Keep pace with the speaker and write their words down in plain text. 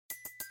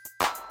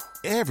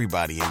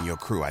Everybody in your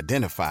crew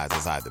identifies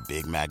as either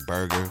Big Mac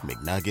Burger,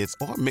 McNuggets,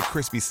 or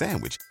McCrispy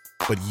Sandwich.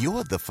 But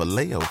you're the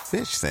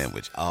Filet-O-Fish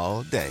Sandwich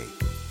all day.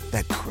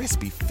 That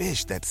crispy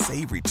fish, that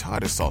savory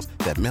tartar sauce,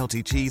 that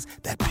melty cheese,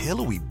 that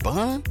pillowy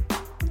bun.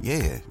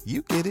 Yeah,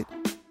 you get it.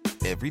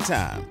 Every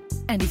time.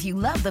 And if you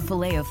love the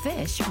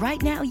Filet-O-Fish, right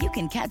now you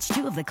can catch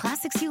two of the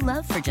classics you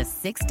love for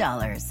just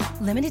 $6.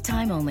 Limited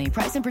time only.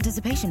 Price and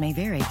participation may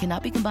vary.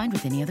 Cannot be combined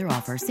with any other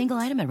offer. Single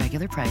item at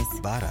regular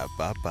price.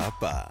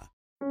 Ba-da-ba-ba-ba.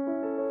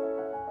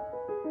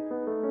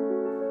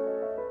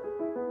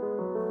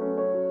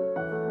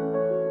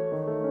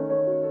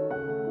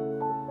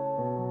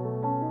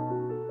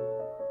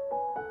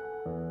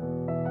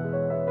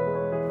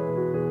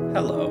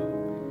 Hello,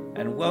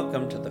 and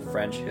welcome to the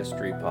French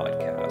History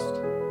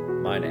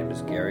Podcast. My name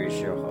is Gary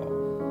Giraud.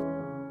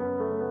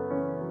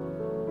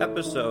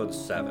 Episode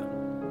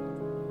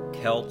 7,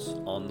 Celts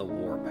on the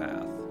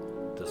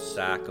Warpath, the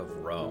Sack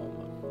of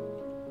Rome.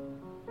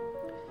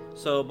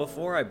 So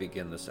before I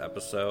begin this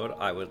episode,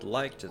 I would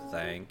like to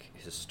thank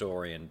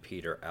historian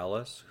Peter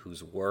Ellis,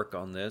 whose work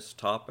on this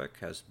topic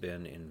has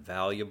been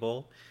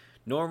invaluable.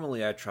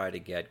 Normally I try to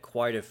get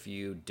quite a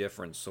few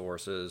different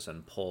sources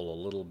and pull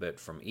a little bit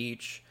from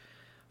each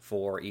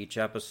for each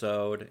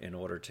episode in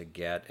order to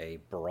get a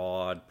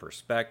broad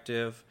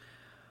perspective.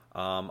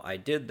 I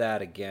did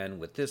that again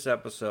with this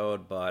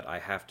episode, but I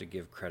have to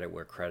give credit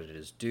where credit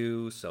is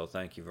due, so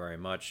thank you very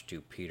much to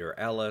Peter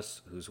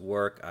Ellis, whose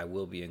work I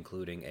will be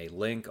including a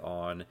link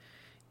on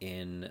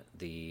in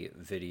the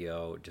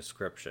video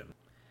description.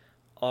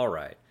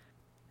 Alright,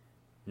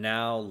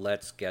 now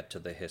let's get to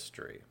the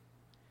history.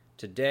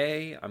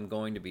 Today I'm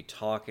going to be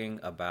talking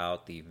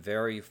about the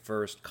very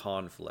first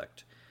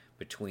conflict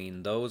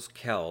between those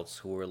Celts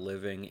who were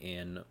living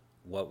in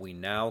what we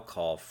now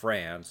call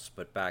France,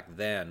 but back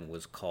then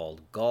was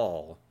called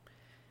Gaul,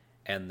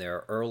 and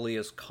their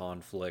earliest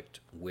conflict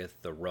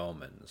with the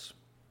Romans.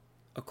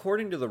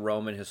 According to the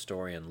Roman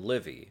historian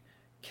Livy,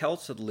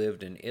 Celts had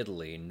lived in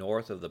Italy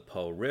north of the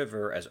Po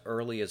River as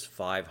early as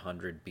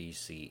 500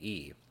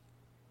 BCE,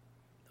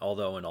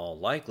 although in all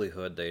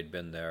likelihood they had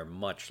been there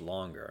much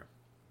longer.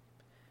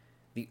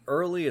 The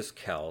earliest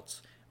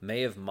Celts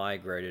may have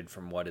migrated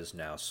from what is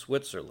now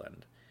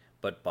Switzerland,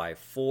 but by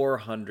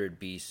 400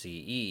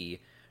 BCE,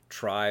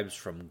 tribes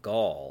from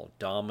Gaul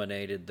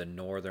dominated the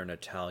northern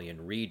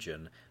Italian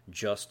region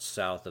just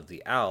south of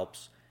the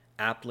Alps,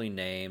 aptly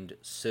named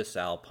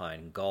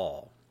Cisalpine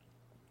Gaul.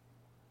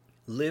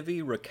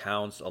 Livy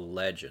recounts a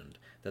legend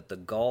that the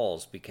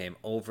Gauls became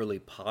overly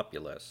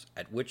populous,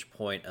 at which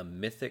point a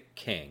mythic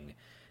king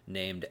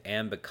named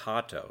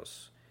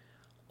Ambicatos,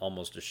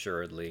 almost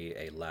assuredly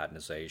a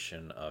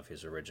Latinization of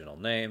his original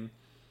name,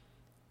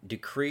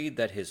 decreed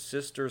that his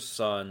sister's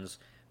sons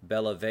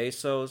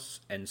Bellivasos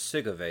and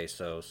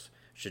Sigivasos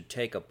should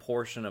take a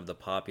portion of the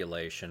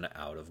population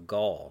out of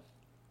Gaul.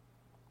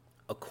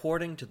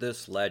 According to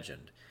this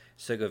legend,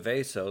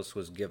 Sigivasos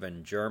was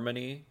given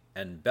Germany,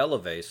 and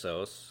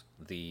Bellivasos,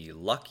 the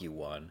lucky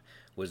one,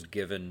 was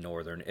given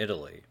northern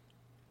Italy.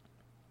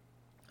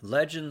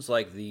 Legends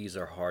like these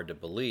are hard to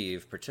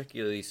believe,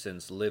 particularly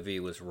since Livy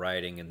was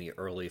writing in the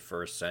early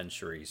 1st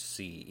century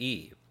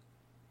CE.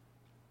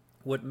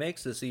 What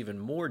makes this even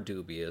more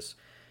dubious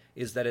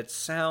is that it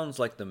sounds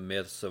like the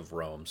myths of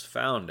Rome's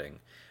founding,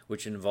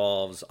 which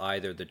involves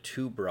either the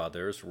two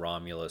brothers,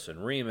 Romulus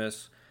and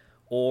Remus,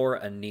 or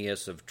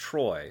Aeneas of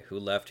Troy, who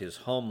left his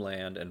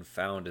homeland and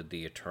founded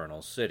the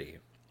Eternal City.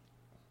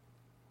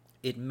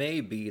 It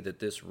may be that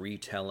this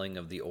retelling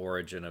of the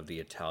origin of the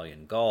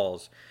Italian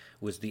Gauls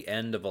was the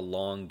end of a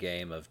long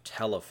game of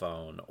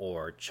telephone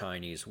or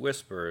Chinese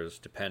whispers,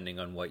 depending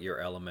on what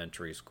your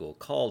elementary school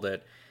called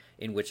it,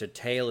 in which a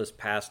tale is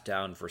passed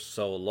down for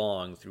so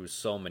long through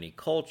so many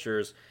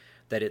cultures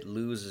that it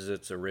loses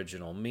its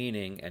original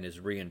meaning and is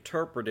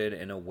reinterpreted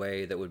in a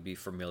way that would be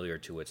familiar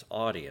to its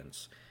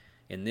audience,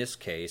 in this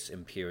case,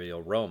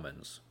 Imperial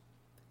Romans.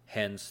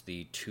 Hence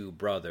the two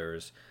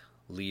brothers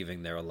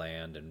leaving their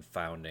land and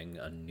founding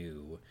a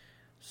new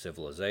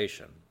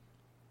civilization.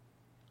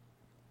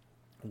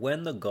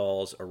 When the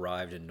Gauls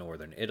arrived in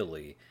northern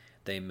Italy,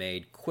 they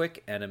made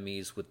quick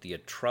enemies with the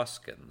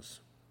Etruscans.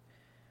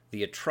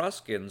 The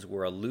Etruscans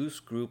were a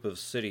loose group of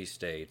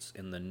city-states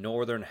in the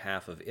northern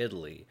half of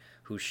Italy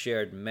who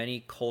shared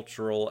many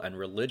cultural and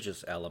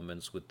religious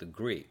elements with the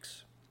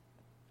Greeks.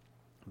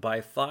 By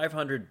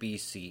 500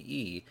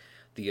 BCE,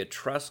 the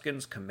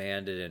Etruscans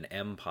commanded an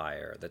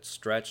empire that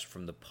stretched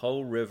from the Po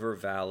River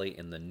Valley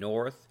in the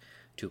north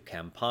to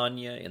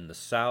Campania in the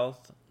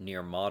south,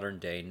 near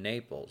modern-day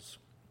Naples.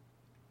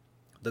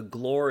 The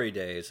glory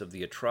days of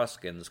the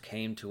Etruscans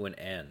came to an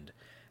end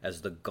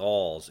as the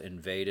Gauls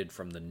invaded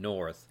from the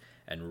north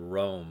and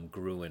Rome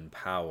grew in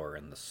power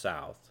in the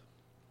south.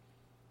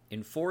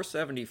 In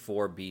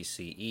 474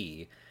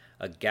 BCE,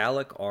 a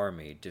Gallic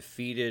army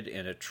defeated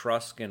an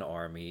Etruscan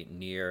army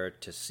near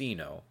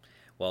Ticino,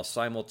 while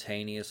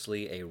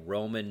simultaneously a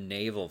Roman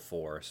naval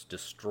force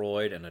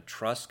destroyed an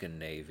Etruscan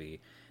navy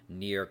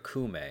near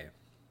Cumae.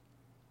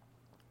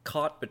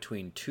 Caught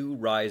between two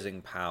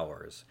rising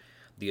powers,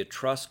 the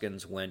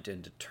Etruscans went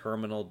into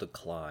terminal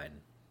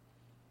decline.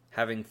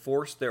 Having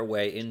forced their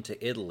way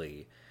into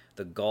Italy,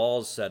 the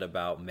Gauls set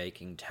about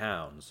making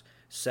towns,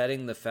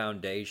 setting the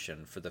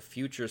foundation for the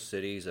future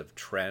cities of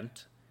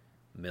Trent,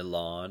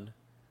 Milan,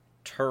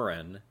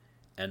 Turin,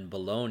 and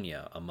Bologna,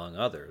 among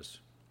others.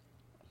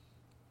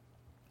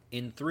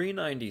 In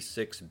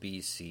 396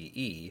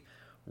 BCE,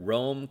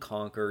 Rome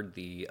conquered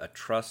the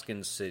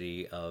Etruscan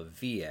city of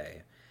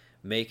Veii,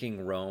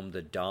 making Rome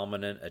the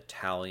dominant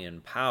Italian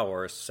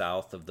power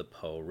south of the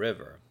Po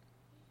River.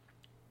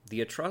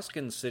 The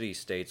Etruscan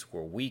city-states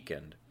were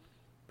weakened,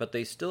 but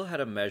they still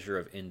had a measure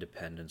of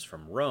independence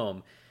from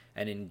Rome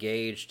and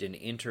engaged in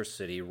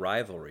intercity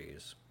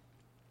rivalries.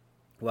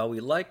 While we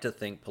like to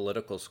think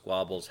political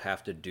squabbles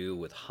have to do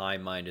with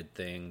high-minded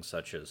things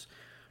such as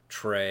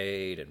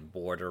trade and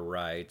border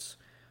rights,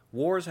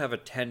 wars have a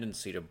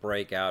tendency to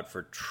break out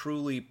for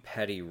truly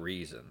petty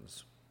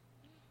reasons.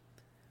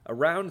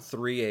 Around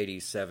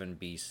 387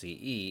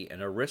 BCE,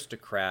 an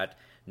aristocrat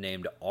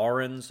named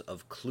Aurens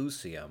of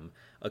Clusium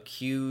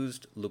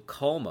accused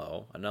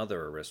Lucomo,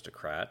 another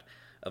aristocrat,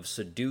 of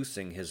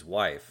seducing his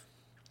wife.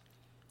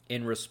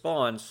 In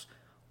response,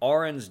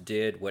 Aurens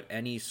did what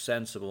any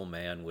sensible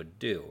man would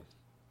do.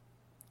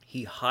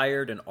 He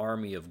hired an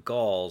army of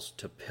Gauls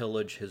to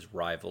pillage his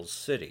rival's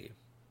city.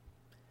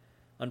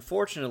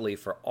 Unfortunately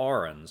for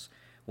Aurens,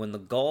 when the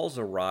Gauls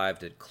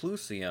arrived at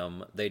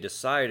Clusium, they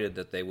decided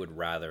that they would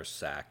rather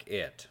sack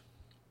it.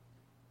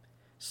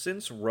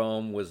 Since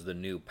Rome was the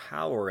new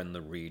power in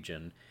the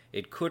region,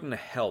 it couldn't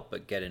help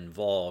but get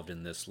involved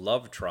in this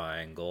love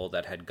triangle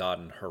that had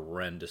gotten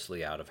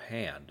horrendously out of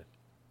hand.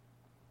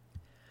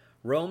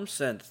 Rome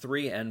sent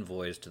 3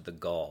 envoys to the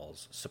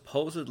Gauls,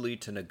 supposedly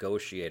to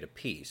negotiate a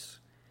peace.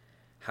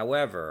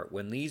 However,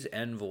 when these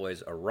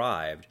envoys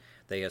arrived,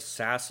 they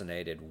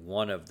assassinated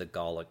one of the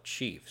Gallic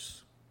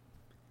chiefs.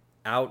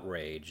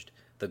 Outraged,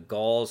 the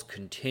Gauls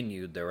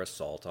continued their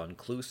assault on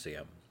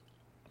Clusium.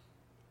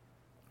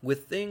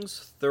 With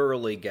things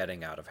thoroughly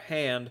getting out of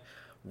hand,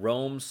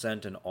 Rome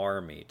sent an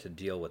army to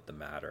deal with the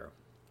matter.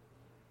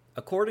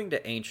 According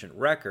to ancient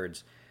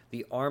records,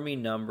 the army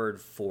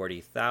numbered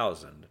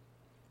 40,000.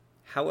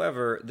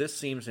 However, this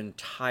seems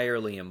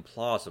entirely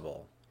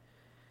implausible.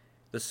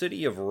 The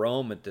city of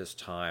Rome at this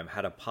time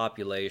had a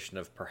population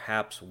of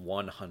perhaps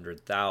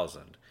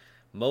 100,000,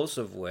 most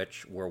of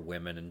which were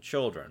women and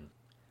children.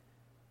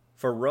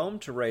 For Rome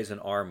to raise an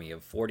army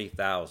of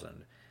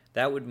 40,000,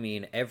 that would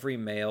mean every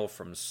male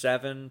from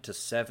 7 to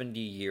 70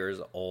 years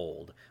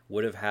old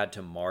would have had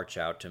to march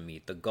out to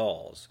meet the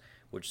Gauls,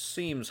 which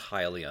seems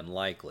highly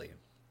unlikely.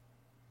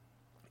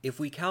 If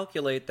we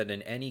calculate that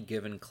in any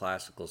given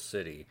classical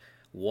city,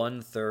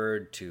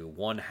 1/3 to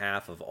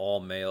 1/2 of all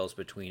males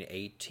between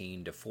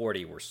 18 to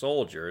 40 were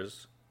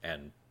soldiers,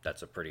 and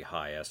that's a pretty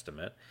high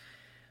estimate,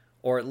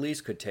 or at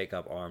least could take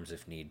up arms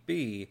if need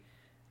be,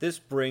 this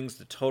brings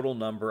the total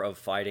number of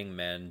fighting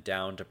men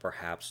down to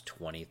perhaps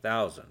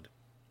 20,000.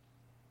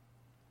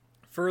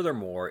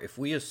 Furthermore, if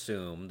we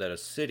assume that a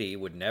city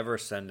would never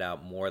send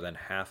out more than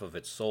half of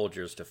its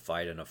soldiers to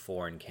fight in a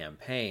foreign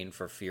campaign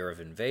for fear of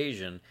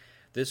invasion,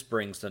 this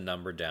brings the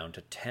number down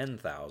to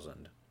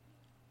 10,000.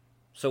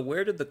 So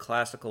where did the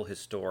classical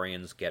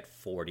historians get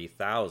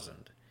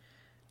 40,000?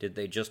 Did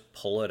they just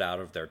pull it out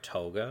of their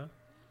toga?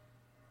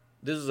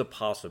 This is a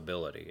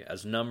possibility,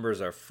 as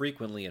numbers are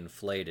frequently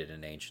inflated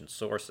in ancient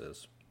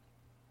sources.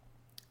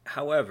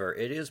 However,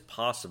 it is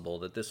possible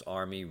that this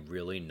army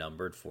really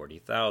numbered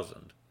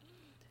 40,000.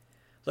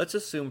 Let's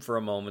assume for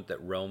a moment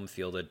that Rome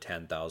fielded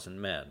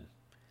 10,000 men.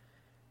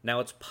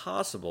 Now it's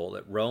possible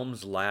that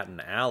Rome's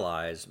Latin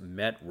allies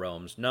met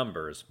Rome's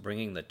numbers,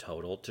 bringing the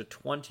total to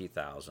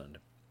 20,000.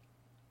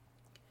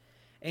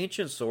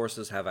 Ancient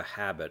sources have a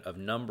habit of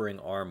numbering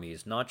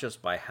armies not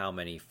just by how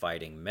many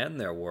fighting men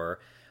there were,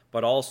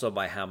 but also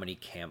by how many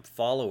camp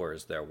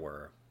followers there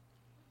were.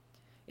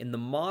 In the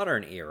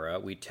modern era,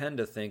 we tend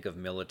to think of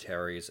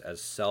militaries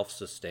as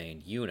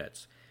self-sustained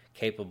units,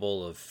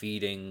 capable of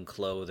feeding,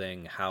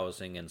 clothing,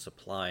 housing, and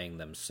supplying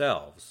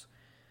themselves.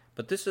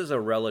 But this is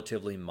a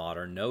relatively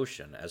modern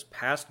notion, as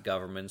past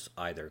governments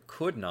either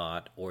could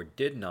not or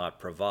did not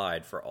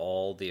provide for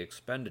all the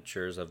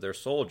expenditures of their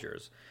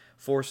soldiers,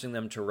 forcing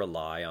them to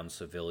rely on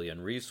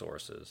civilian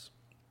resources.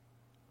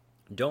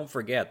 Don't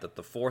forget that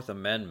the Fourth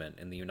Amendment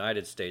in the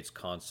United States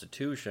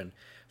Constitution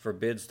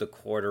forbids the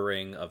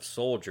quartering of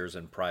soldiers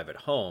in private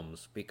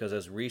homes because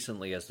as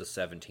recently as the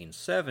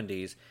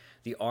 1770s,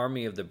 the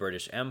army of the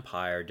British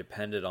Empire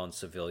depended on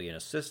civilian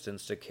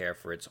assistance to care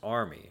for its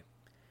army,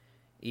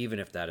 even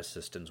if that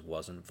assistance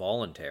wasn't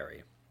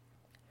voluntary.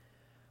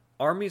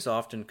 Armies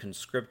often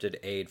conscripted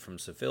aid from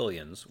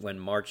civilians when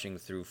marching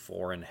through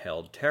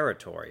foreign-held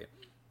territory,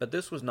 but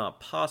this was not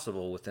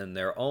possible within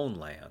their own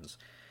lands,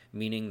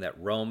 meaning that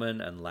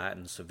Roman and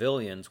Latin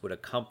civilians would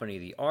accompany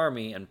the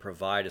army and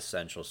provide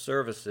essential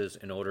services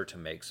in order to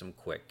make some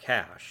quick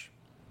cash.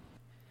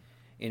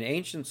 In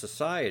ancient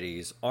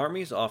societies,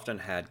 armies often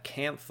had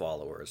camp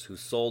followers who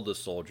sold the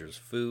soldiers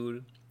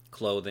food,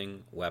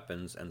 clothing,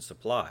 weapons, and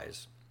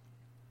supplies.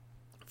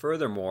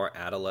 Furthermore,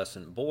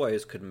 adolescent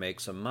boys could make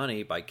some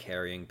money by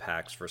carrying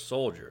packs for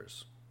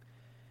soldiers.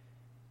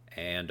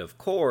 And of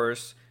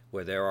course,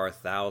 where there are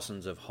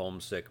thousands of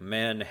homesick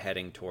men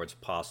heading towards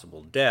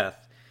possible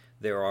death,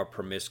 there are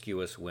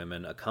promiscuous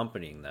women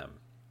accompanying them.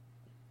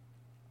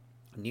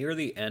 Near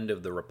the end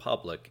of the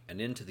Republic and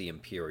into the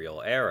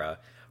imperial era,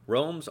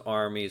 Rome's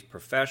armies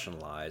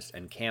professionalized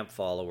and camp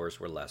followers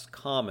were less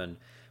common,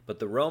 but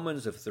the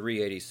Romans of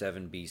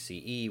 387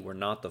 BCE were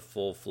not the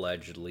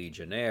full-fledged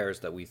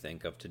legionnaires that we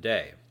think of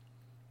today.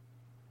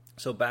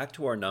 So back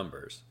to our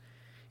numbers.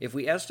 If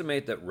we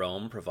estimate that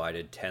Rome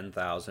provided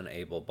 10,000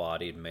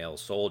 able-bodied male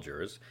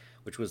soldiers,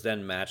 which was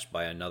then matched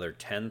by another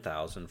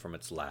 10,000 from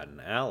its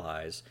Latin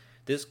allies,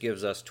 this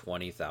gives us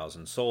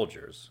 20,000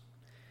 soldiers.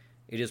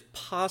 It is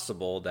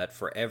possible that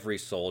for every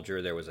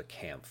soldier there was a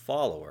camp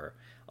follower,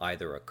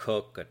 either a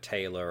cook, a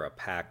tailor, a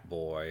pack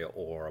boy,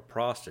 or a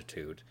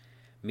prostitute,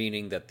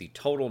 meaning that the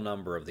total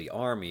number of the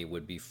army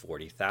would be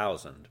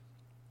 40,000.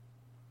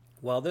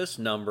 While this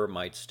number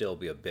might still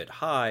be a bit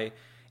high,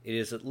 it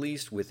is at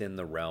least within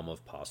the realm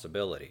of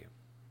possibility.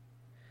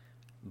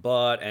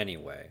 But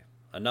anyway,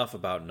 enough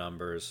about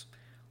numbers.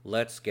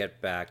 Let's get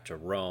back to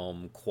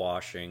Rome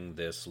quashing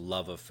this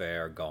love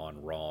affair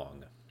gone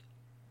wrong.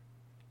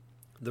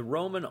 The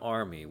Roman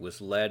army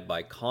was led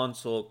by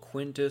Consul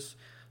Quintus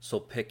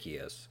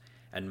Sulpicius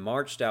and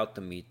marched out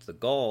to meet the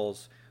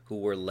Gauls, who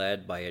were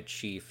led by a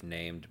chief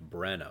named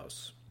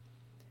Brennos.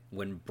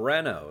 When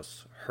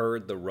Brennos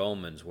heard the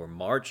Romans were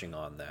marching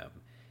on them,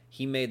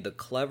 he made the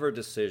clever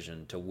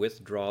decision to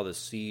withdraw the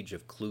siege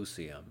of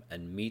Clusium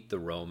and meet the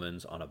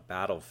Romans on a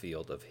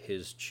battlefield of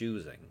his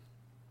choosing.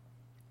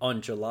 On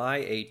July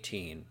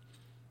 18,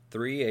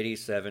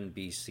 387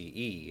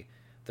 BCE,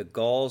 the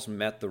Gauls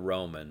met the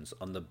Romans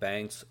on the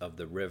banks of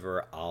the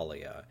river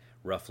Allia,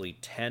 roughly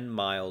 10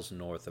 miles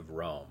north of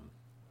Rome.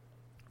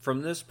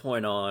 From this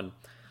point on,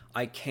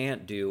 I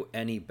can't do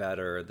any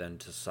better than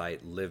to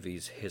cite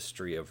Livy's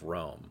History of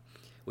Rome,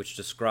 which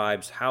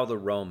describes how the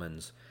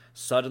Romans,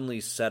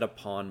 suddenly set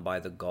upon by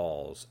the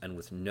Gauls and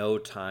with no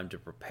time to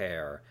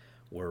prepare,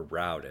 were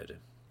routed.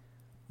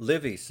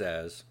 Livy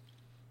says,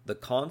 "The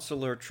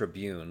consular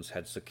tribunes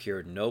had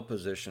secured no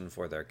position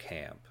for their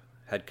camp,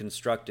 had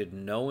constructed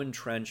no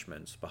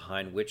entrenchments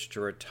behind which to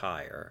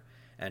retire,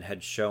 and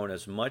had shown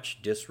as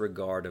much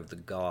disregard of the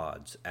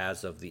gods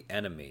as of the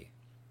enemy,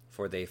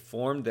 for they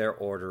formed their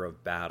order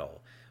of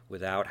battle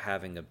without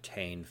having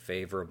obtained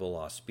favorable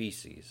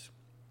auspices.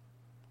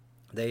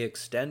 They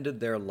extended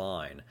their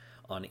line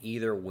on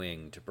either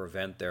wing to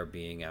prevent their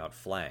being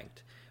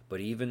outflanked, but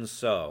even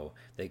so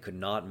they could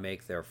not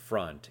make their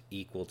front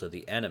equal to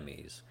the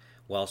enemy's,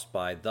 whilst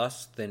by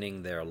thus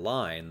thinning their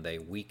line they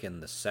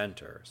weakened the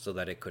center so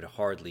that it could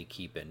hardly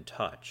keep in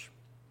touch.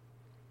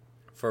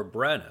 For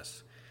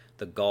Brennus,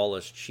 the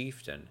Gaulish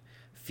chieftain,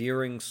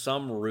 fearing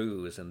some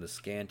ruse in the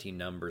scanty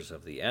numbers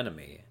of the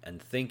enemy, and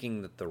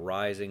thinking that the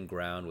rising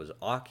ground was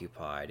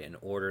occupied in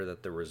order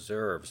that the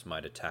reserves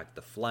might attack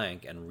the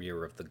flank and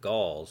rear of the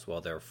Gauls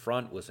while their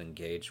front was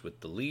engaged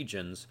with the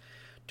legions,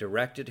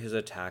 directed his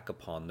attack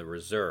upon the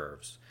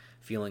reserves,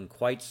 feeling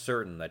quite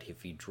certain that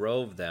if he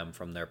drove them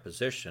from their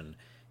position,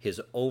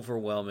 his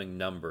overwhelming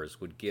numbers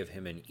would give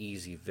him an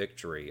easy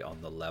victory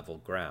on the level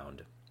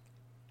ground.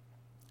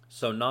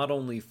 So not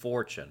only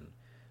fortune,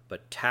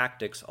 but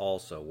tactics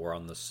also were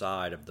on the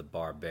side of the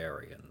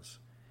barbarians.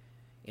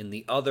 In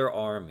the other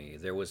army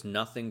there was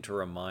nothing to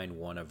remind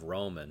one of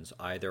Romans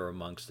either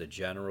amongst the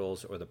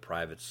generals or the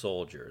private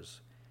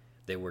soldiers.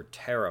 They were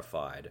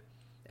terrified,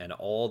 and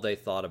all they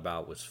thought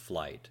about was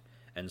flight,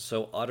 and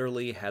so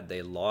utterly had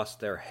they lost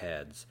their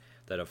heads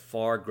that a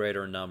far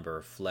greater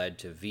number fled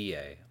to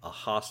Veii, a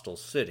hostile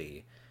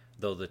city,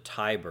 though the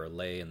Tiber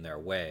lay in their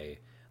way,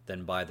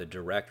 than by the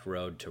direct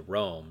road to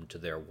Rome to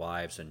their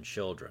wives and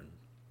children.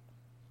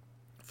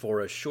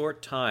 For a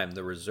short time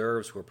the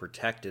reserves were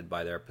protected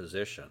by their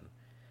position.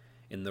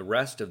 In the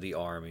rest of the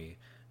army,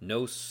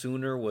 no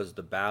sooner was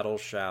the battle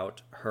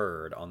shout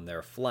heard on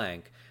their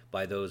flank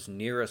by those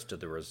nearest to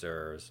the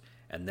reserves,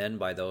 and then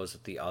by those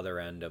at the other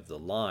end of the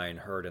line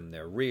heard in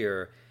their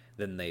rear,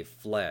 than they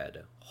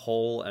fled,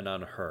 whole and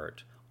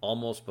unhurt,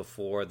 almost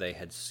before they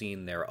had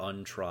seen their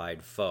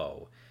untried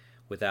foe,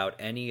 without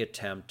any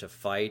attempt to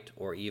fight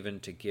or even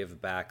to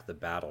give back the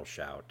battle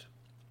shout.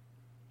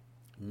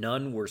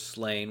 None were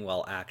slain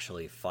while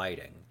actually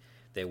fighting.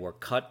 They were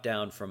cut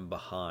down from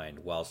behind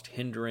whilst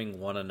hindering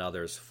one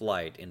another's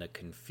flight in a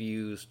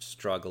confused,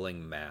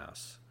 struggling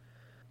mass.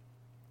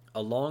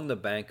 Along the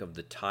bank of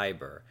the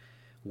Tiber,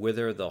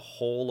 whither the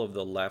whole of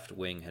the left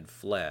wing had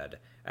fled,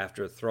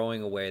 after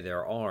throwing away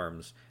their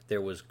arms,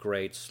 there was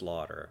great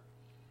slaughter.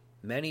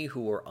 Many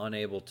who were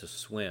unable to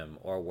swim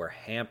or were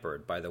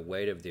hampered by the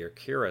weight of their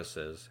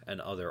cuirasses and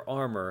other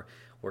armor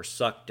were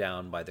sucked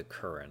down by the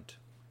current.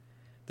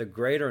 The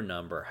greater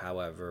number,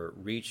 however,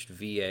 reached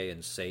Veii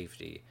in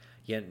safety,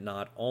 yet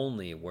not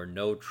only were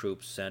no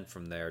troops sent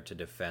from there to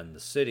defend the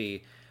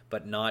city,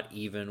 but not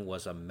even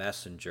was a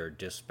messenger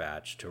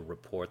dispatched to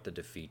report the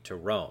defeat to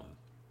Rome.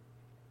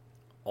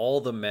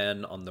 All the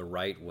men on the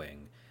right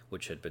wing,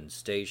 which had been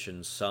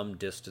stationed some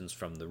distance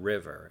from the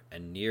river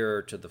and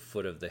nearer to the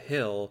foot of the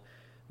hill,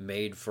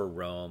 made for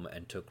Rome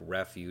and took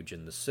refuge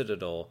in the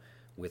citadel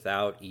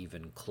without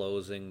even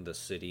closing the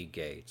city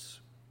gates.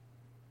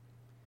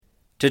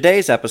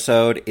 Today's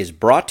episode is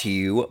brought to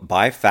you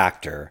by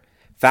Factor.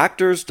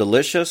 Factor's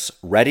delicious,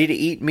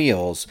 ready-to-eat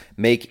meals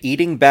make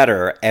eating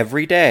better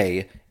every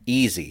day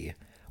easy.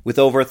 With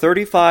over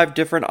 35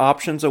 different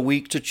options a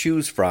week to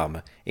choose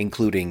from,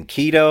 including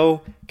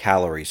keto,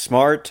 calorie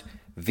smart,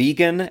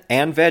 vegan,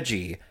 and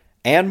veggie,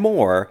 and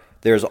more,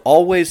 there's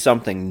always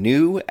something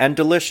new and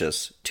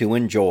delicious to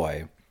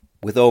enjoy.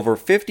 With over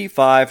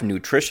 55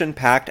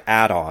 nutrition-packed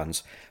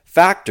add-ons,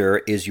 Factor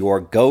is your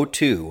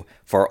go-to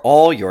for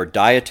all your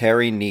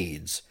dietary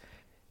needs.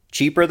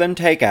 Cheaper than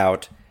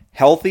takeout,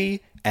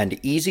 healthy, and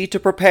easy to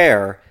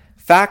prepare,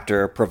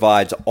 Factor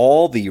provides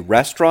all the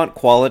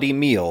restaurant-quality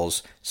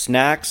meals,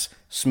 snacks,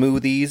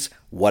 smoothies,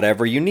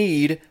 whatever you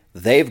need,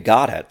 they've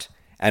got it.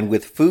 And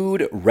with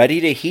food ready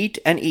to heat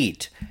and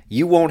eat,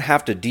 you won't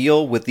have to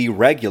deal with the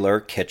regular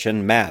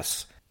kitchen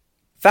mess.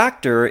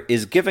 Factor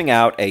is giving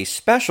out a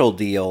special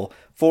deal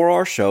for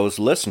our show's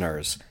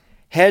listeners.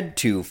 Head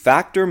to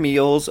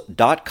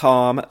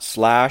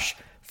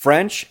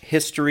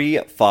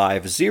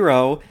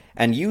factormeals.com/FrenchHistory50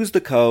 and use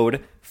the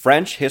code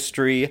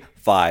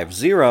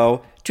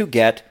FrenchHistory50 to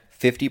get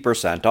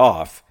 50%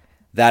 off.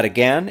 That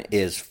again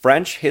is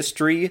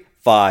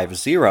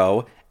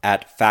FrenchHistory50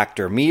 at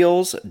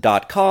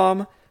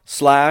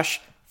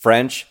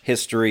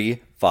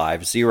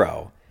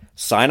factormeals.com/FrenchHistory50.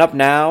 Sign up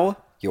now.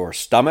 Your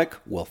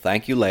stomach will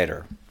thank you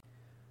later.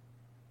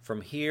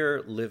 From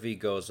here, Livy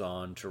goes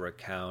on to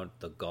recount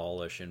the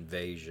Gaulish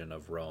invasion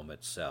of Rome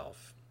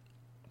itself.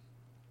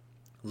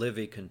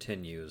 Livy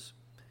continues,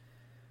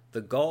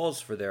 "The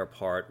Gauls, for their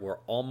part,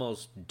 were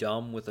almost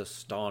dumb with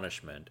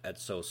astonishment at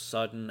so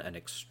sudden and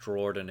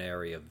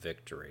extraordinary a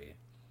victory.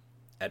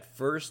 At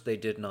first they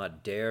did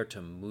not dare to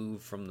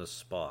move from the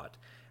spot,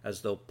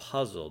 as though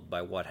puzzled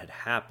by what had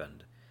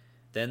happened.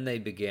 Then they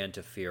began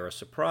to fear a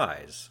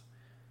surprise.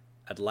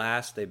 At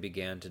last they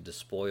began to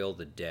despoil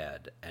the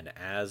dead, and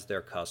as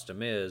their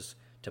custom is,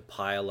 to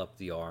pile up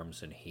the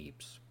arms in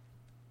heaps.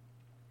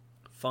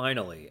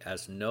 Finally,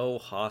 as no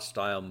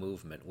hostile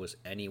movement was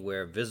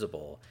anywhere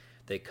visible,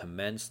 they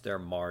commenced their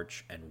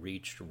march and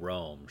reached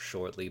Rome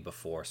shortly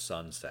before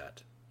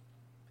sunset.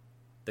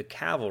 The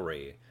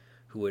cavalry,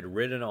 who had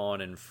ridden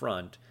on in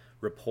front,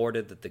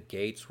 reported that the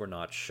gates were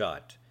not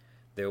shut.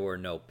 There were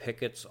no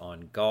pickets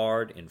on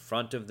guard in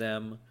front of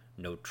them,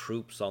 no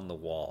troops on the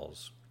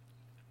walls.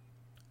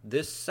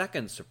 This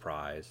second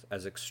surprise,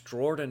 as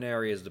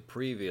extraordinary as the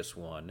previous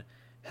one,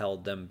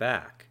 held them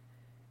back,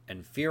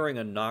 and fearing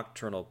a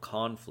nocturnal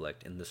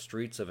conflict in the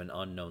streets of an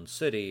unknown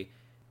city,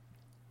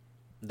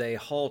 they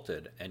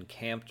halted and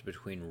camped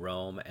between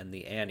Rome and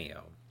the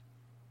Anio.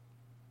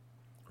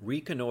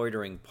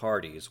 Reconnoitering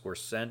parties were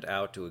sent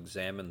out to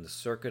examine the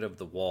circuit of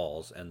the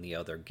walls and the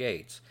other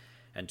gates,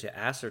 and to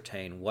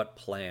ascertain what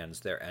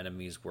plans their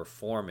enemies were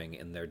forming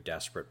in their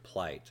desperate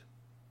plight.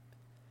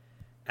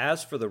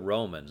 As for the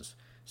Romans,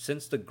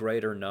 since the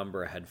greater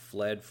number had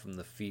fled from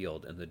the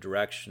field in the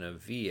direction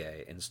of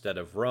Veii instead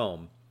of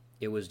Rome,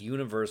 it was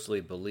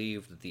universally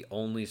believed that the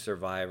only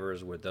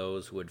survivors were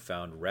those who had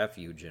found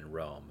refuge in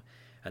Rome,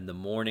 and the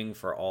mourning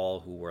for all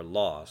who were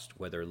lost,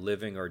 whether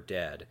living or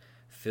dead,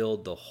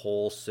 filled the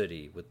whole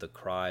city with the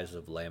cries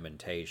of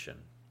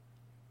lamentation.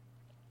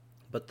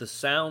 But the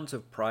sounds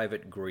of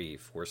private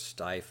grief were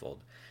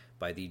stifled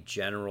by the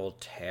general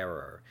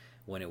terror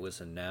when it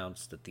was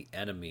announced that the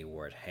enemy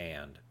were at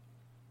hand.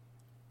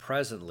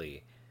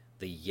 Presently,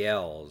 the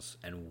yells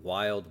and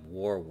wild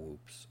war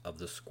whoops of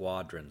the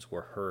squadrons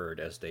were heard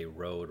as they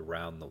rode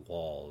round the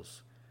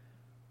walls.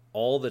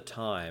 All the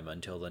time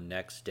until the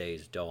next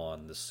day's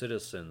dawn, the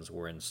citizens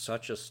were in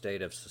such a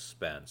state of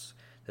suspense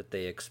that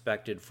they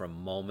expected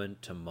from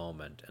moment to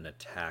moment an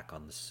attack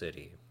on the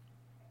city.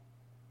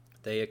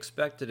 They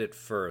expected it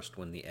first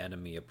when the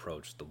enemy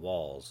approached the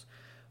walls,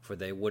 for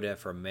they would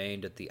have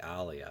remained at the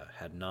Alia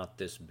had not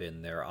this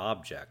been their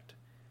object.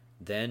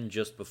 Then,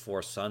 just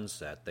before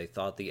sunset, they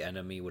thought the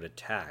enemy would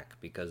attack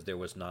because there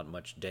was not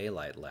much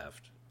daylight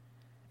left.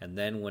 And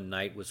then when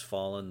night was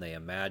fallen, they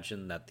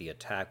imagined that the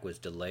attack was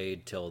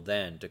delayed till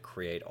then to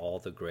create all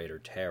the greater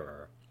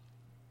terror.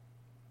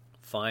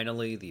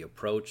 Finally, the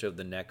approach of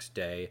the next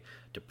day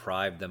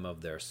deprived them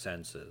of their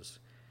senses.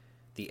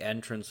 The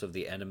entrance of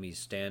the enemy's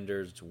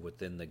standards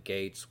within the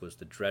gates was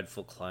the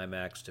dreadful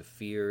climax to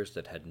fears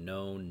that had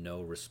known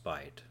no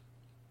respite.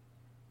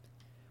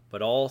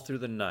 But all through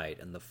the night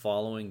and the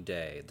following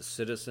day, the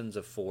citizens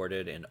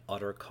afforded in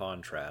utter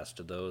contrast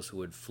to those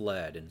who had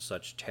fled in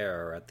such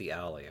terror at the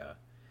Alia.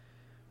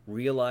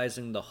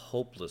 Realizing the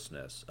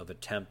hopelessness of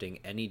attempting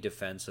any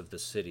defense of the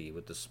city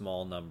with the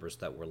small numbers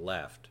that were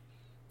left,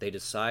 they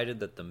decided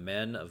that the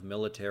men of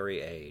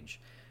military age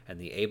and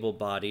the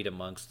able-bodied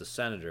amongst the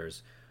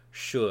senators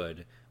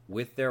should,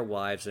 with their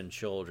wives and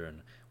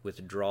children,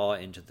 withdraw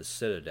into the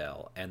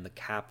citadel and the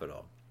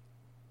capital,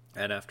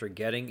 and after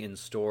getting in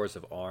stores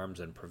of arms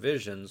and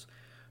provisions,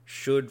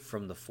 should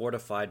from the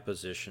fortified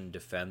position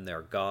defend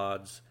their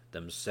gods,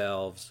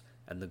 themselves,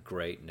 and the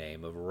great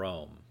name of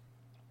Rome.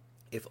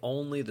 If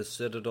only the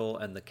citadel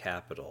and the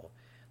Capitol,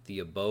 the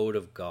abode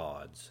of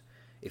gods,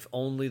 if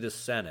only the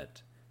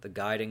Senate, the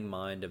guiding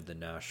mind of the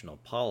national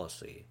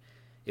policy,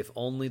 if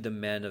only the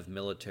men of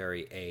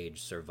military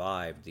age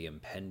survived the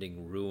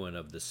impending ruin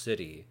of the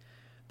city,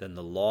 then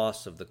the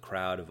loss of the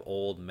crowd of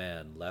old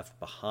men left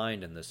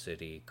behind in the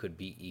city could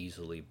be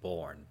easily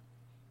borne.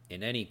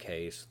 In any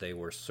case, they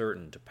were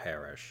certain to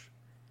perish.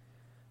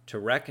 To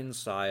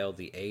reconcile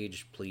the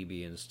aged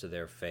plebeians to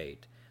their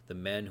fate, the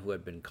men who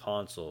had been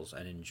consuls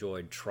and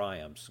enjoyed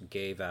triumphs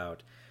gave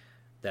out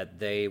that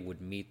they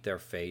would meet their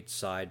fate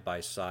side by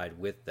side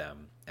with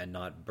them, and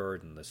not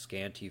burden the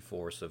scanty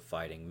force of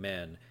fighting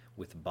men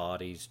with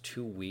bodies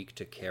too weak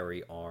to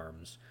carry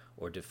arms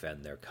or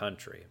defend their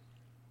country.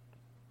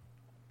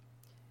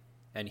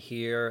 And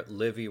here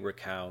Livy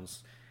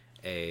recounts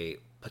a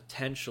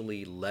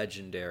potentially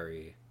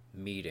legendary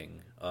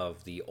meeting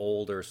of the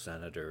older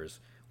senators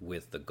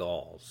with the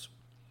Gauls.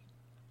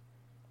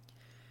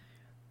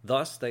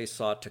 Thus they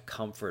sought to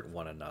comfort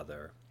one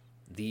another,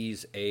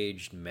 these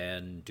aged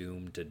men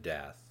doomed to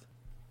death.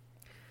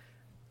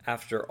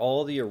 After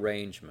all the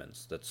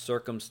arrangements that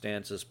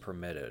circumstances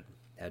permitted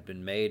had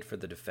been made for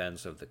the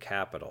defense of the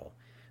capital,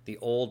 the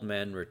old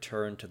men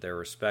returned to their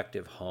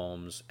respective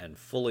homes and,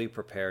 fully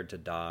prepared to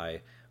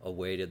die,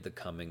 awaited the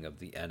coming of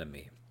the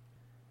enemy.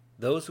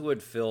 Those who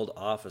had filled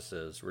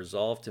offices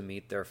resolved to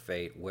meet their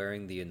fate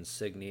wearing the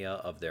insignia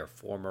of their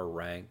former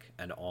rank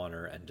and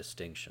honor and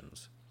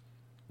distinctions.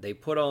 They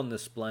put on the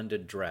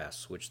splendid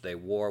dress which they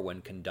wore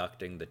when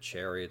conducting the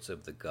chariots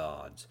of the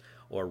gods,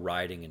 or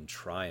riding in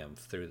triumph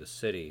through the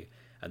city,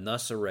 and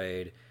thus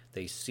arrayed,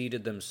 they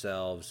seated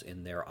themselves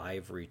in their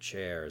ivory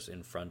chairs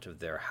in front of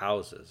their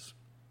houses.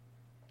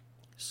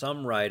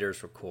 Some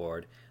writers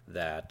record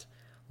that,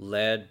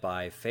 led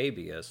by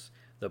Fabius,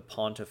 the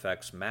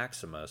Pontifex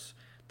Maximus,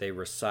 they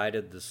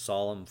recited the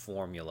solemn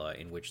formula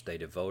in which they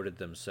devoted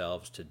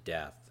themselves to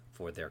death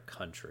for their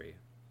country.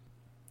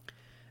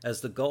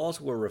 As the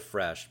Gauls were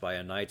refreshed by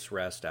a night's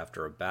rest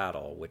after a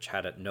battle which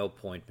had at no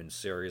point been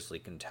seriously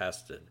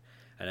contested,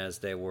 and as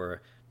they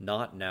were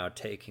not now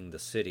taking the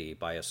city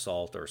by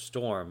assault or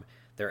storm,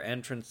 their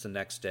entrance the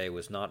next day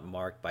was not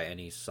marked by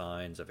any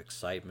signs of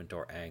excitement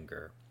or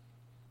anger.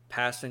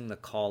 Passing the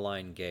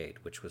Colline Gate,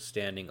 which was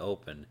standing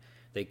open,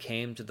 they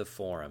came to the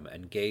Forum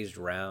and gazed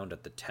round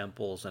at the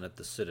temples and at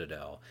the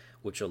citadel,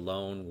 which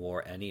alone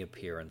wore any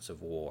appearance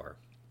of war.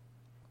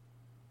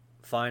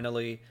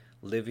 Finally,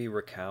 Livy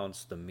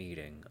recounts the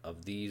meeting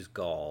of these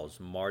Gauls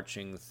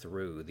marching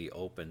through the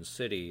open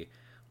city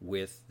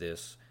with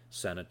this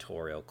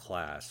senatorial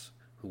class,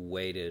 who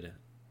waited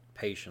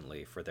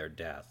patiently for their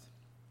death.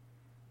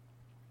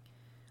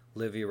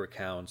 Livy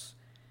recounts,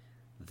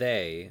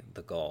 "They,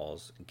 the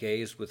Gauls,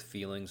 gazed with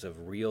feelings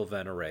of real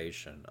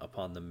veneration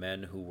upon the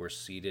men who were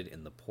seated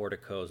in the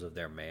porticos of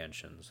their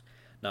mansions,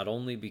 not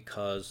only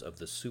because of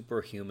the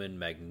superhuman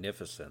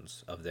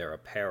magnificence of their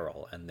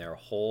apparel and their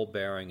whole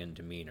bearing and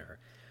demeanor,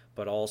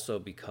 but also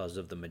because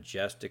of the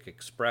majestic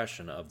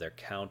expression of their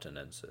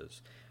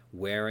countenances,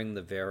 wearing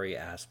the very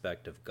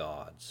aspect of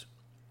gods.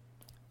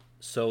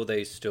 So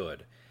they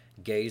stood,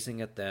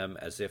 gazing at them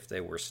as if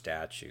they were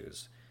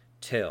statues,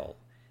 till,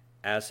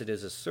 as it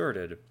is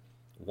asserted,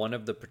 one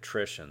of the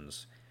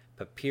patricians,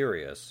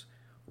 Papirius,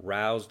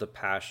 roused the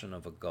passion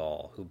of a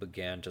Gaul who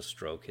began to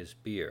stroke his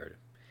beard,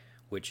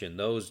 which in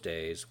those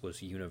days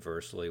was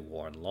universally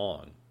worn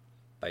long,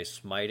 by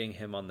smiting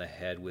him on the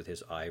head with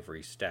his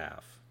ivory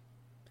staff.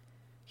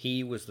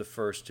 He was the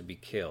first to be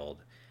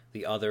killed,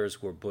 the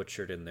others were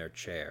butchered in their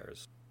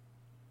chairs.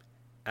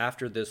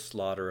 After this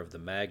slaughter of the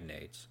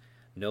magnates,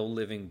 no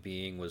living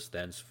being was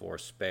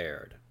thenceforth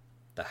spared.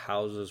 The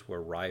houses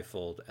were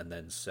rifled and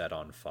then set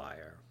on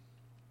fire."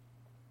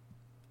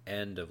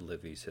 End of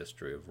Livy's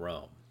History of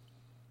Rome.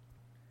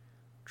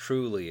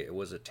 Truly, it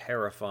was a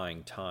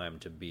terrifying time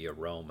to be a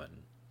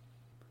Roman.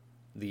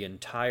 The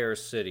entire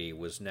city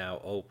was now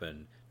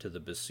open to the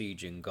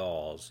besieging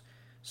Gauls,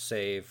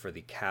 save for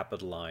the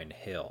Capitoline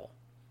Hill,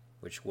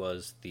 which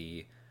was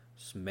the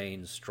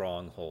main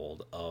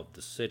stronghold of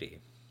the city.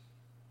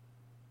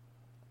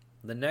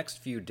 The next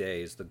few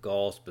days the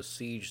Gauls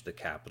besieged the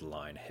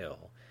Capitoline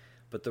Hill,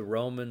 but the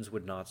Romans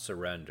would not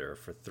surrender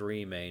for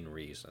three main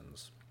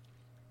reasons.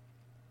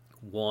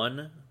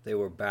 One, they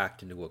were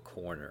backed into a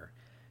corner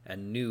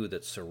and knew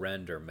that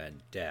surrender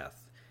meant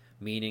death,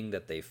 meaning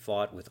that they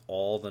fought with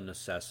all the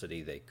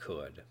necessity they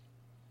could.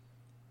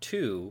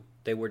 Two,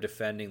 they were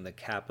defending the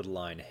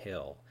Capitoline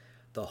Hill,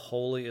 the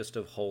holiest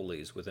of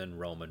holies within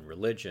Roman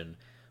religion,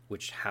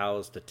 which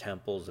housed the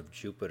temples of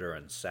Jupiter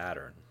and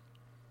Saturn.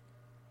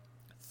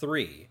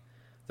 Three,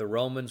 the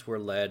Romans were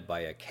led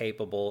by a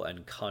capable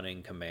and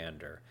cunning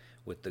commander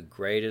with the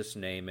greatest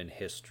name in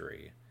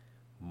history,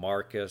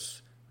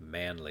 Marcus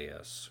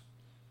Manlius.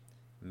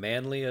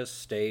 Manlius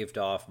staved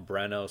off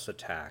Brennos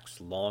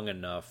attacks long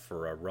enough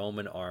for a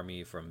Roman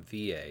army from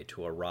Veii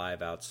to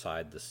arrive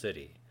outside the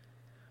city.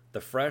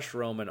 The fresh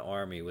Roman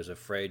army was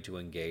afraid to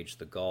engage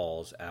the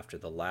Gauls after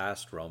the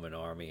last Roman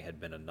army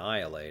had been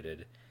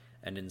annihilated,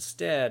 and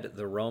instead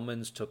the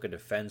Romans took a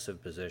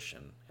defensive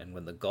position, and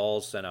when the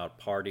Gauls sent out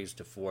parties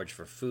to forage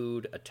for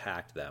food,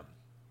 attacked them.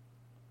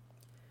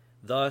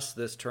 Thus,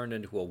 this turned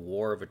into a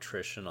war of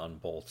attrition on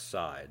both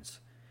sides.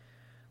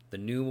 The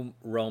new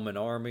Roman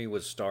army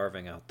was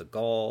starving out the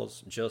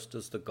Gauls, just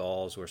as the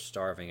Gauls were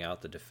starving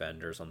out the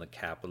defenders on the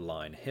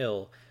Capitoline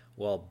Hill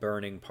while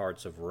burning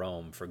parts of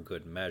Rome for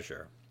good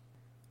measure.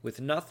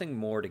 With nothing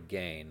more to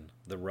gain,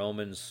 the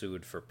Romans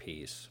sued for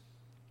peace.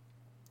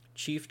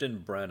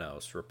 Chieftain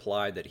Brennos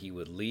replied that he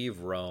would leave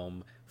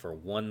Rome for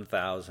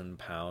 1,000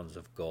 pounds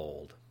of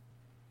gold.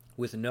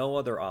 With no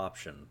other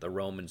option, the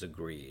Romans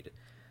agreed,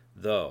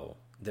 though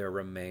there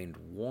remained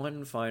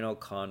one final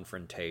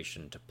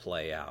confrontation to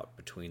play out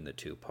between the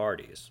two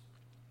parties.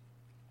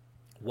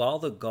 While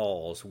the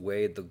Gauls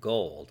weighed the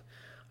gold,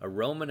 a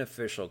Roman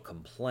official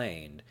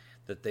complained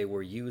that they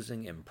were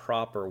using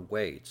improper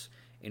weights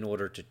in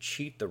order to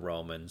cheat the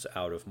Romans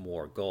out of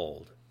more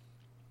gold.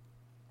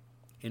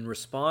 In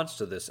response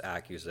to this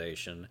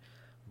accusation,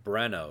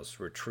 Brennos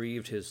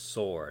retrieved his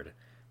sword,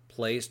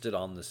 placed it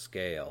on the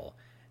scale,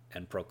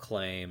 and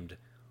proclaimed,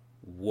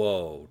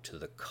 "Woe to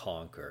the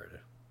conquered."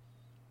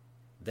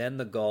 Then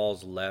the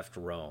Gauls left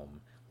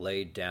Rome,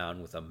 laid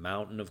down with a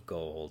mountain of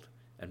gold,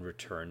 and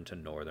returned to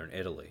northern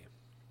Italy.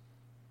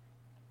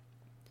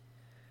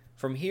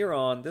 From here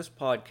on, this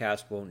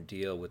podcast won't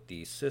deal with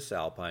the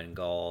Cisalpine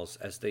Gauls,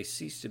 as they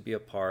cease to be a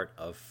part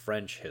of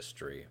French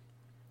history.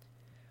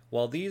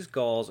 While these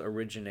Gauls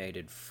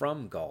originated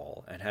from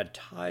Gaul and had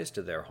ties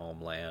to their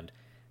homeland,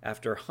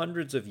 after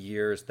hundreds of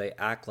years they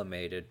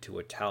acclimated to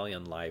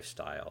Italian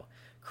lifestyle,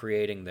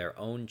 creating their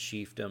own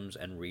chiefdoms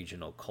and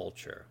regional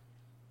culture.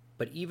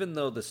 But even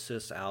though the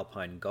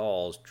Cisalpine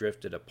Gauls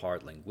drifted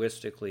apart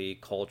linguistically,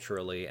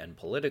 culturally, and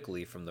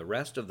politically from the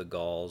rest of the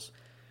Gauls,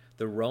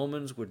 the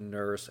Romans would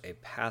nurse a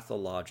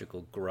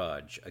pathological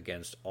grudge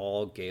against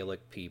all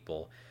Gaelic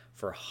people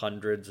for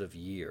hundreds of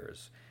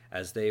years,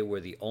 as they were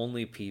the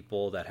only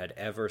people that had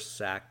ever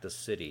sacked the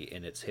city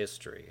in its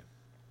history.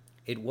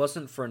 It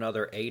wasn't for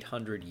another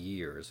 800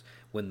 years,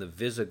 when the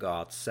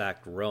Visigoths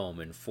sacked Rome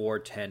in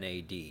 410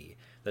 AD,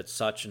 that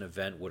such an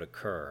event would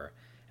occur,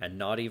 and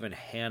not even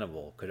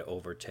Hannibal could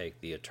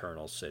overtake the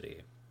Eternal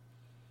City.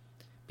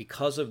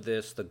 Because of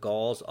this, the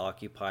Gauls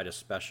occupied a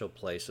special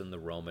place in the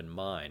Roman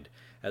mind,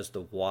 as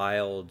the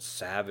wild,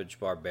 savage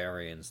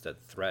barbarians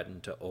that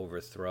threatened to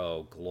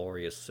overthrow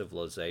glorious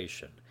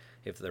civilization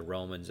if the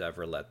Romans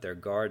ever let their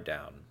guard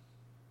down.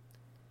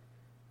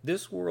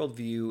 This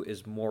worldview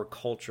is more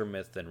culture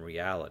myth than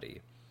reality,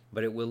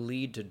 but it will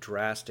lead to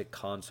drastic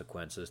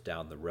consequences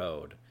down the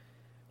road.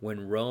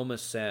 When Rome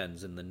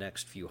ascends in the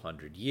next few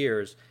hundred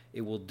years,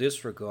 it will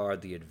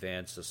disregard the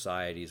advanced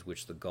societies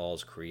which the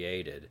Gauls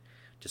created,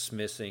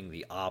 dismissing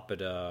the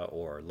oppida,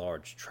 or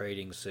large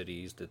trading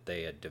cities that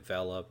they had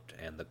developed,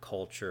 and the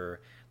culture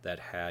that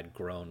had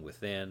grown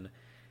within,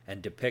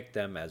 and depict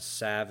them as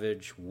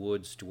savage,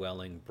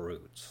 woods-dwelling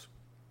brutes.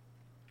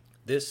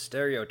 This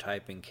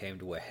stereotyping came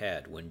to a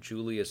head when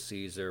Julius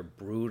Caesar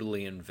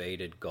brutally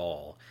invaded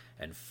Gaul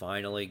and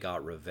finally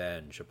got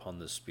revenge upon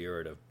the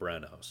spirit of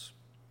Brennos.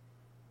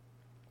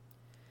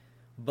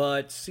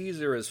 But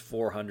Caesar is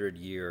 400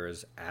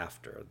 years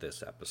after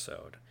this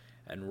episode,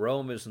 and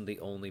Rome isn't the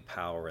only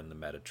power in the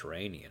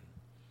Mediterranean.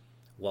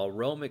 While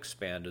Rome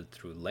expanded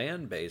through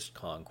land-based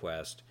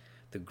conquest,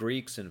 the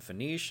Greeks and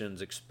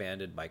Phoenicians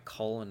expanded by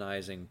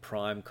colonizing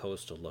prime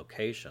coastal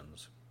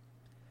locations.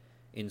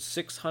 In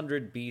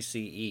 600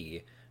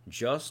 BCE,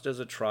 just as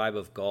a tribe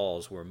of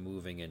Gauls were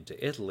moving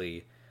into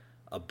Italy,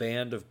 a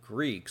band of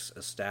Greeks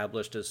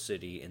established a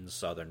city in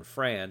southern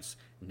France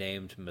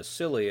named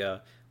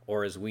Massilia,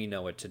 or as we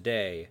know it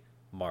today,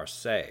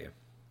 Marseille.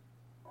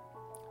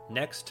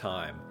 Next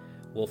time,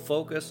 we'll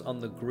focus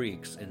on the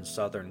Greeks in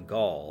southern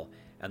Gaul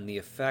and the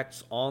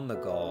effects on the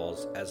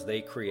Gauls as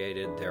they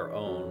created their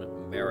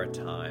own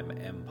maritime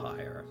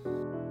empire.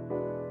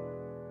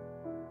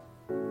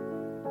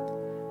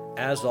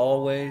 As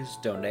always,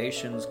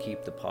 donations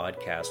keep the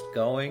podcast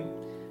going,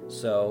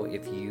 so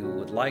if you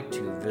would like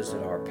to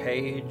visit our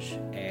page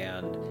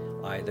and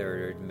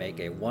either make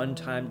a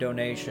one-time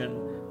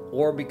donation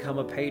or become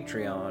a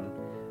Patreon,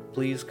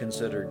 please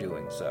consider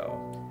doing so.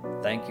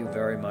 Thank you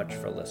very much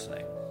for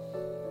listening.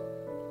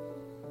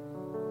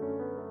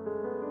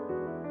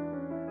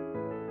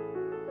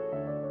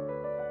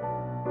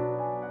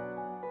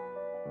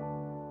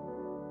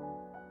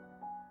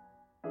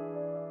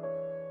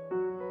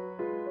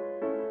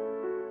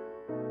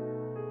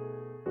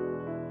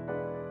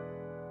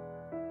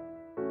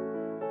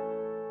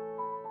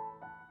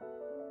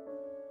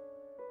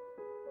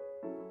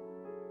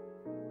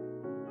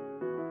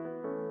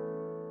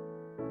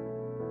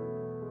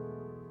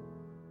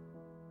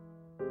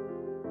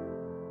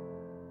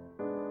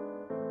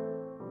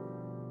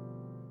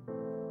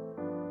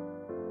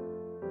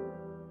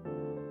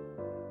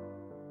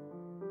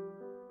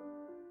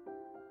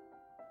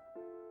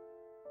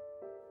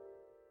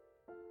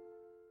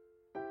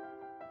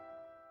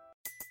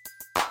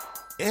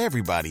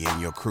 Everybody in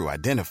your crew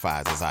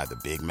identifies as either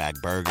Big Mac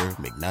Burger,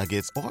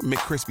 McNuggets, or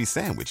McCrispy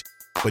Sandwich.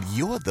 But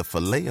you're the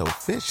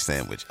Filet-O-Fish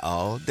Sandwich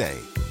all day.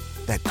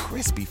 That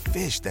crispy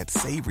fish, that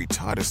savory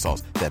tartar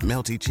sauce, that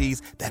melty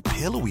cheese, that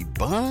pillowy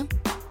bun.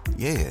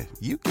 Yeah,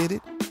 you get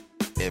it.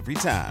 Every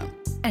time.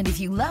 And if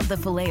you love the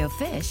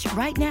Filet-O-Fish,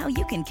 right now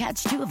you can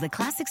catch two of the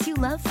classics you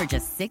love for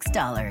just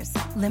 $6.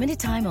 Limited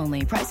time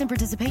only. Price and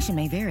participation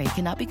may vary.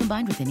 Cannot be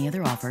combined with any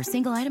other offer.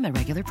 Single item at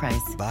regular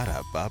price.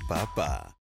 Ba-da-ba-ba-ba.